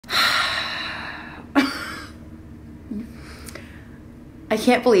I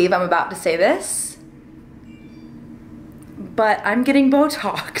can't believe I'm about to say this, but I'm getting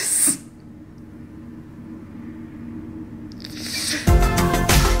Botox.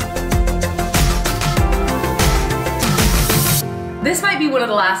 This might be one of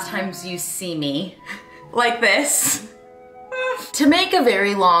the last times you see me like this. To make a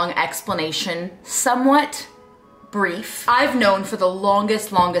very long explanation somewhat brief, I've known for the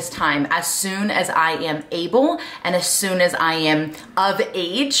longest time, as soon as I am able and as soon as I am of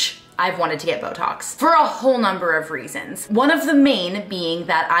age, I've wanted to get Botox for a whole number of reasons. One of the main being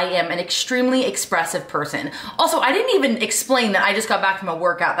that I am an extremely expressive person. Also, I didn't even explain that I just got back from a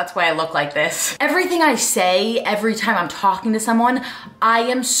workout. That's why I look like this. Everything I say, every time I'm talking to someone, I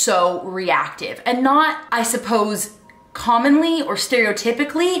am so reactive. And not, I suppose, commonly or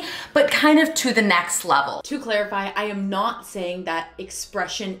stereotypically, but kind of to the next level. To clarify, I am not saying that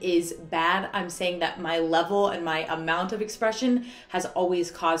expression is bad. I'm saying that my level and my amount of expression has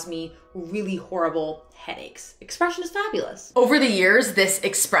always caused me really horrible headaches. Expression is fabulous. Over the years, this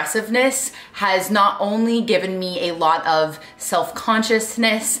expressiveness has not only given me a lot of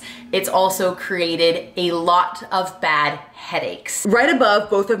self-consciousness, it's also created a lot of bad headaches. Right above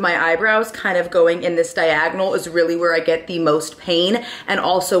both of my eyebrows, kind of going in this diagonal, is really where I get the most pain, and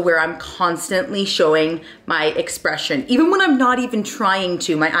also where I'm constantly showing my expression. Even when I'm not even trying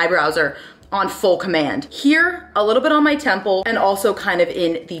to, my eyebrows are on full command. Here, a little bit on my temple, and also kind of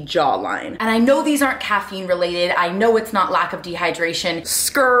in the jawline. And I know these aren't caffeine related. I know it's not lack of dehydration.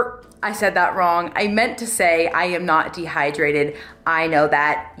 Skirt, I said that wrong. I meant to say I am not dehydrated. I know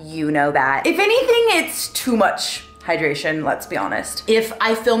that, you know that. If anything, it's too much hydration, let's be honest. If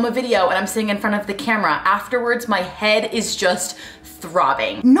I film a video and I'm sitting in front of the camera, afterwards my head is just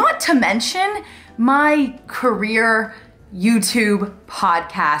throbbing. Not to mention my career, YouTube,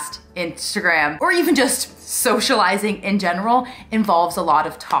 podcast, Instagram, or even just socializing in general involves a lot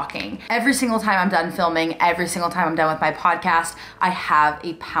of talking. Every single time I'm done filming, every single time I'm done with my podcast, I have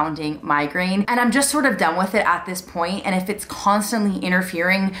a pounding migraine, and I'm just sort of done with it at this point. And if it's constantly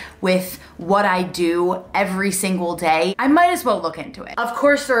interfering with what I do every single day, I might as well look into it. Of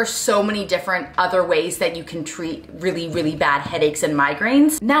course, there are so many different other ways that you can treat really bad headaches and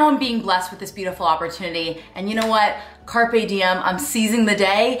migraines. Now I'm being blessed with this beautiful opportunity, and you know what? Carpe diem, I'm seizing the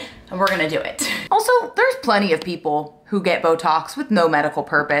day, and we're gonna do it. Also, there's plenty of people who get Botox with no medical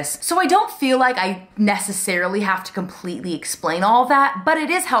purpose, so I don't feel like I necessarily have to completely explain all of that, but it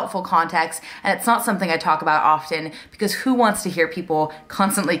is helpful context, and it's not something I talk about often, because who wants to hear people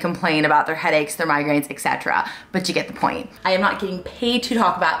constantly complain about their headaches, their migraines, etc. But you get the point. I am not getting paid to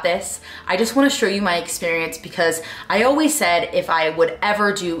talk about this. I just want to show you my experience, because I always said if I would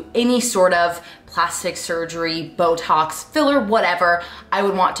ever do any sort of plastic surgery, Botox, filler, whatever, I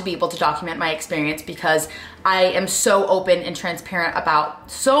would want to be able to document my experience, because I am so open and transparent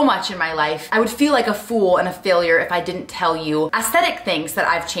about so much in my life. I would feel like a fool and a failure if I didn't tell you aesthetic things that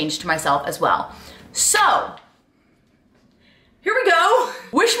I've changed to myself as well. So, here we go.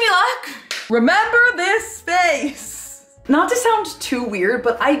 Wish me luck. Remember this face. Not to sound too weird,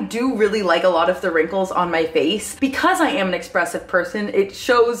 but I do really like a lot of the wrinkles on my face. Because I am an expressive person, it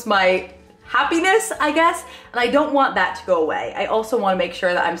shows my happiness, I guess, and I don't want that to go away. I also want to make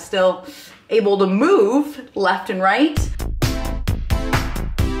sure that I'm still able to move left and right.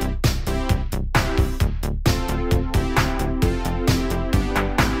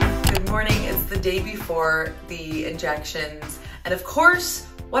 Good morning, it's the day before the injections, and of course,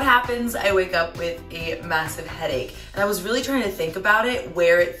 what happens? I wake up with a massive headache, and I was really trying to think about it,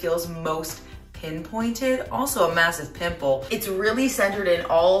 where it feels most pinpointed. Also a massive pimple. It's really centered in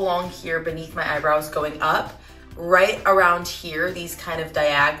all along here beneath my eyebrows going up, right around here, these kind of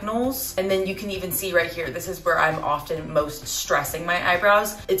diagonals. And then you can even see right here, this is where I'm often most stressing my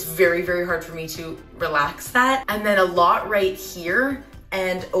eyebrows. It's very hard for me to relax that. And then a lot right here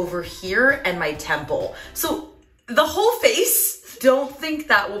and over here and my temple. So the whole face, don't think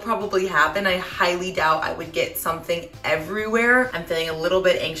that will probably happen. I highly doubt I would get something everywhere. I'm feeling a little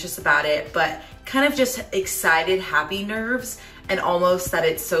bit anxious about it, but kind of just excited, happy nerves, and almost that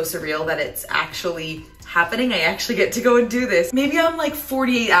it's so surreal that it's actually happening. I actually get to go and do this. Maybe I'm like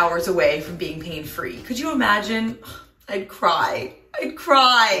 48 hours away from being pain-free. Could you imagine? I'd cry. I'd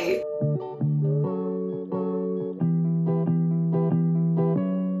cry.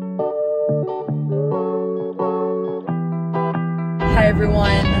 Hi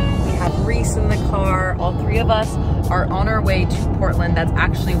everyone. have Reese in the car. All three of us are on our way to Portland. That's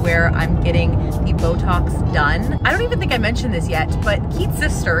actually where I'm getting the Botox done. I don't even think I mentioned this yet, but Keith's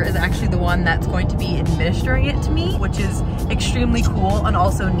sister is actually the one that's going to be administering it to me, which is extremely cool and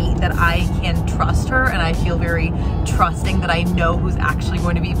also neat that I can trust her, and I feel very trusting that I know who's actually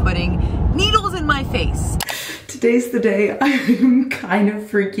going to be putting needles in my face. Today's the day. I'm kind of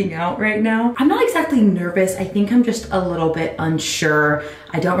freaking out right now. I'm not exactly nervous. I think I'm just a little bit unsure.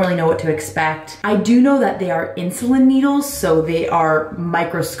 I don't really know what to expect. I do know that they are insulin needles, so they are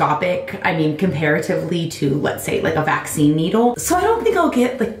microscopic. I mean, comparatively to, let's say, like a vaccine needle. So I don't think I'll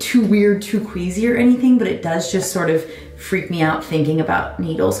get like too weird, too queasy or anything, but it does just sort of freak me out thinking about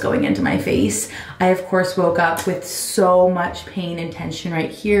needles going into my face. I, of course, woke up with so much pain and tension right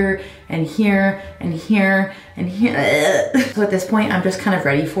here and here and here and here. So at this point, I'm just kind of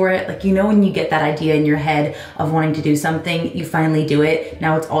ready for it. Like, you know, when you get that idea in your head of wanting to do something, you finally do it.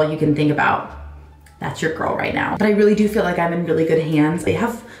 Now it's all you can think about. That's your girl right now. But I really do feel like I'm in really good hands. They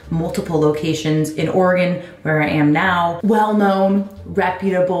have multiple locations in Oregon where I am now. Well-known,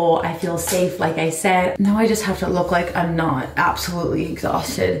 reputable, I feel safe, like I said. Now I just have to look like I'm not absolutely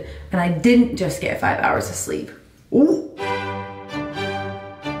exhausted and I didn't just get 5 hours of sleep. Ooh.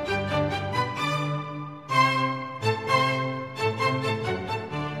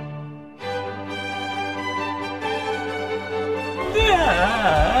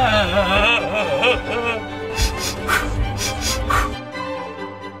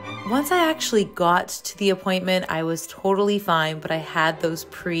 Once I actually got to the appointment, I was totally fine, but I had those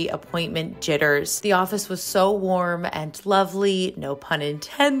pre-appointment jitters. The office was so warm and lovely, no pun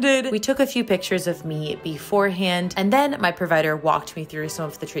intended. We took a few pictures of me beforehand, and then my provider walked me through some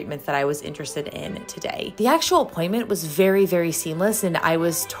of the treatments that I was interested in today. The actual appointment was very, very seamless, and I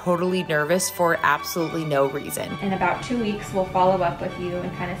was totally nervous for absolutely no reason. In about 2 weeks, we'll follow up with you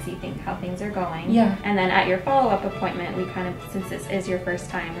and kind of see how things are going. Yeah. And then at your follow-up appointment, we kind of, since this is your first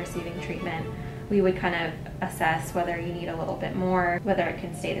time receiving treatment, we would kind of assess whether you need a little bit more, whether it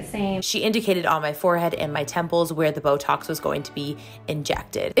can stay the same. She indicated on my forehead and my temples where the Botox was going to be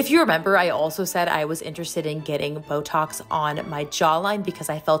injected. If you remember, I also said I was interested in getting Botox on my jawline because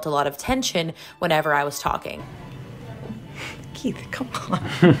I felt a lot of tension whenever I was talking. Keith, come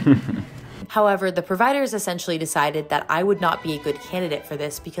on. However, the providers essentially decided that I would not be a good candidate for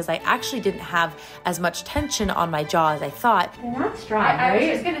this because I actually didn't have as much tension on my jaw as I thought. They're not strong, I was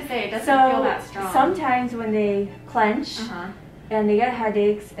right? just gonna say, it doesn't feel that strong. Sometimes when they clench and they get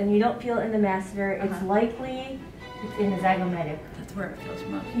headaches and you don't feel it in the masseter, it's likely it's in the zygomatic. That's where it feels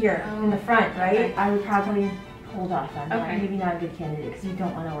most. Here, in the front, right? Okay. I would probably hold off on that. Okay. Maybe not a good candidate because you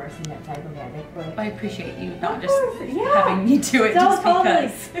don't want to worsen that zygomatic. But I appreciate you not Of just course, yeah. having me do it just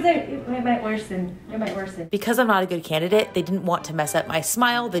because. It might worsen. It might worsen. Because I'm not a good candidate, they didn't want to mess up my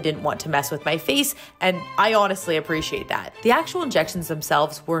smile, they didn't want to mess with my face, and I honestly appreciate that. The actual injections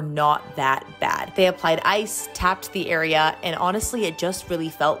themselves were not that bad. They applied ice, tapped the area, and honestly, it just really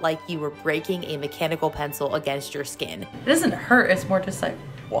felt like you were breaking a mechanical pencil against your skin. It doesn't hurt, it's more just like,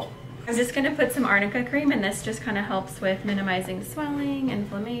 whoa. I'm just gonna put some arnica cream, and this just kind of helps with minimizing swelling,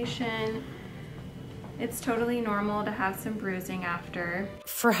 inflammation. It's totally normal to have some bruising after.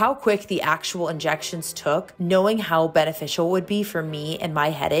 For how quick the actual injections took, knowing how beneficial it would be for me and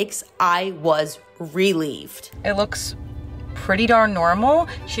my headaches, I was relieved. It looks pretty darn normal.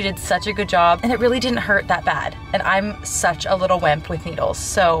 She did such a good job, and it really didn't hurt that bad. And I'm such a little wimp with needles,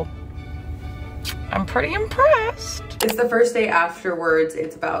 so I'm pretty impressed. It's the first day afterwards.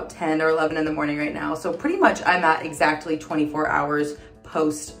 It's about 10 or 11 in the morning right now. So pretty much I'm at exactly 24 hours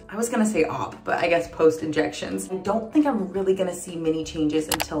post, I was gonna say op, but I guess post injections. I don't think I'm really gonna see many changes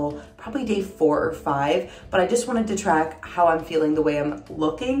until probably day 4 or 5, but I just wanted to track how I'm feeling, the way I'm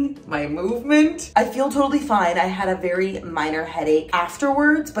looking, my movement. I feel totally fine. I had a very minor headache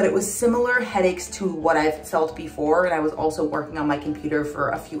afterwards, but it was similar headaches to what I've felt before, and I was also working on my computer for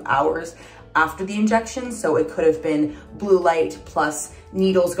a few hours after the injection, so it could have been blue light plus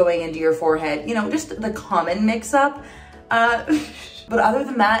needles going into your forehead, you know, just the common mix-up. But other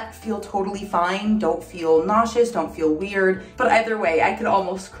than that, feel totally fine. Don't feel nauseous, don't feel weird. But either way, I could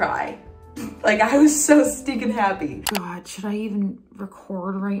almost cry. Like, I was so stinking happy. God, should I even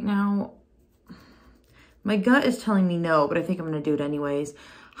record right now? My gut is telling me no, but I think I'm gonna do it anyways.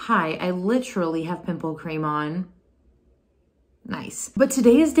 Hi, I literally have pimple cream on. Nice. But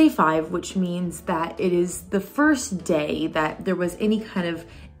today is day 5, which means that it is the first day that there was any kind of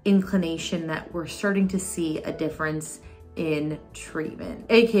inclination that we're starting to see a difference in treatment,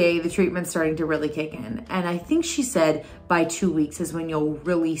 aka the treatment's starting to really kick in. And I think she said by 2 weeks is when you'll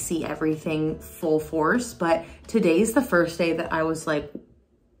really see everything full force. But today's the first day that I was like,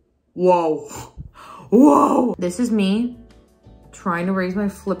 Whoa. Whoa. This is me trying to raise my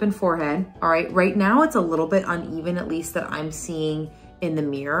flippin' forehead. All right, right now it's a little bit uneven, at least that I'm seeing in the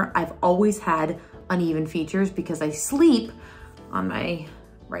mirror. I've always had uneven features because I sleep on my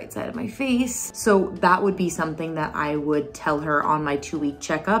right side of my face. So that would be something that I would tell her on my 2-week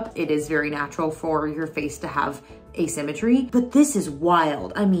checkup. It is very natural for your face to have asymmetry, but this is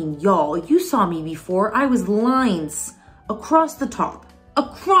wild. I mean, y'all, you saw me before. I was lines across the top,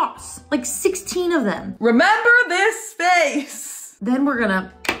 across, like 16 of them. Remember this face. Then we're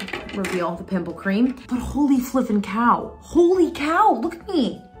gonna reveal the pimple cream, but holy flippin' cow. Holy cow, look at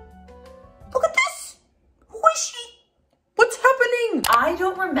me. Look at this. Who is she? What's happening? I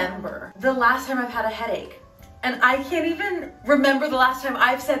don't remember the last time I've had a headache. And I can't even remember the last time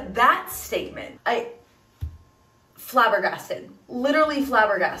I've said that statement. Flabbergasted, literally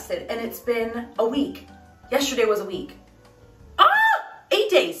flabbergasted. And it's been a week. Yesterday was a week. 8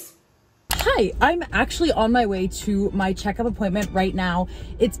 days. Hi, I'm actually on my way to my checkup appointment right now.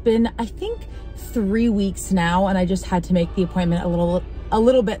 It's been, I think, 3 weeks now, and I just had to make the appointment a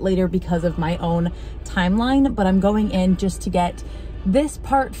little bit later because of my own timeline, but I'm going in just to get this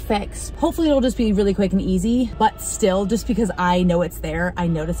part fixed. Hopefully it'll just be really quick and easy, but still, just because I know it's there, I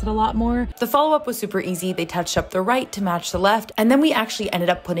notice it a lot more. The follow-up was super easy. They touched up the right to match the left, and then we actually ended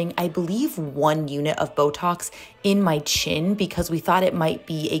up putting, I believe, 1 unit of Botox in my chin because we thought it might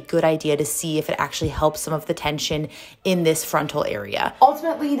be a good idea to see if it actually helps some of the tension in this frontal area.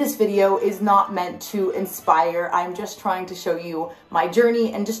 Ultimately, this video is not meant to inspire. I'm just trying to show you my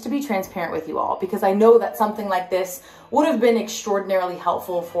journey and just to be transparent with you all, because I know that something like this would have been extraordinarily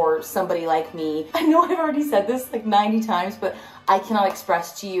helpful for somebody like me. I know I've already said this like 90 times, but I cannot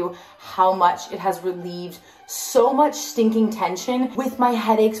express to you how much it has relieved so much stinking tension with my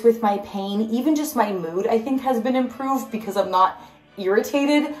headaches, with my pain, even just my mood, I think has been improved because I'm not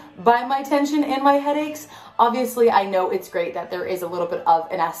irritated by my tension and my headaches. Obviously, I know it's great that there is a little bit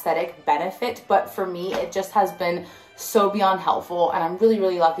of an aesthetic benefit, but for me, it just has been so beyond helpful, and I'm really,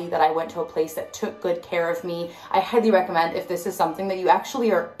 really lucky that I went to a place that took good care of me. I highly recommend, if this is something that you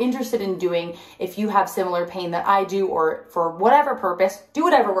actually are interested in doing, if you have similar pain that I do, or for whatever purpose, do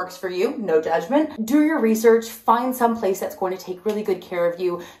whatever works for you, no judgment. Do your research, find some place that's going to take really good care of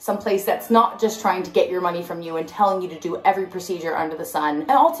you, some place that's not just trying to get your money from you and telling you to do every procedure under the sun.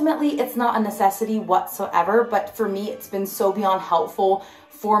 And ultimately, it's not a necessity whatsoever, but for me, it's been so beyond helpful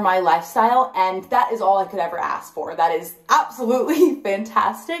for my lifestyle, and that is all I could ever ask for. That is absolutely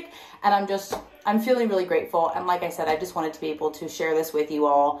fantastic, and I'm feeling really grateful, and like I said, I just wanted to be able to share this with you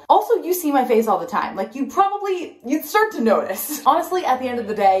all. Also, you see my face all the time. Like, you'd start to notice. Honestly, at the end of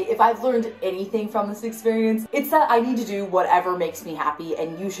the day, if I've learned anything from this experience, it's that I need to do whatever makes me happy,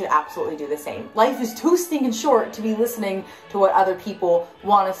 and you should absolutely do the same. Life is too stinking short to be listening to what other people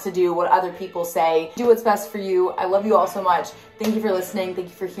want us to do, what other people say. Do what's best for you. I love you all so much. Thank you for listening. Thank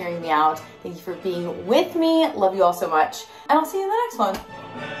you for hearing me out. Thank you for being with me. Love you all so much. And I'll see you in the next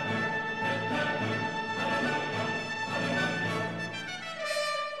one.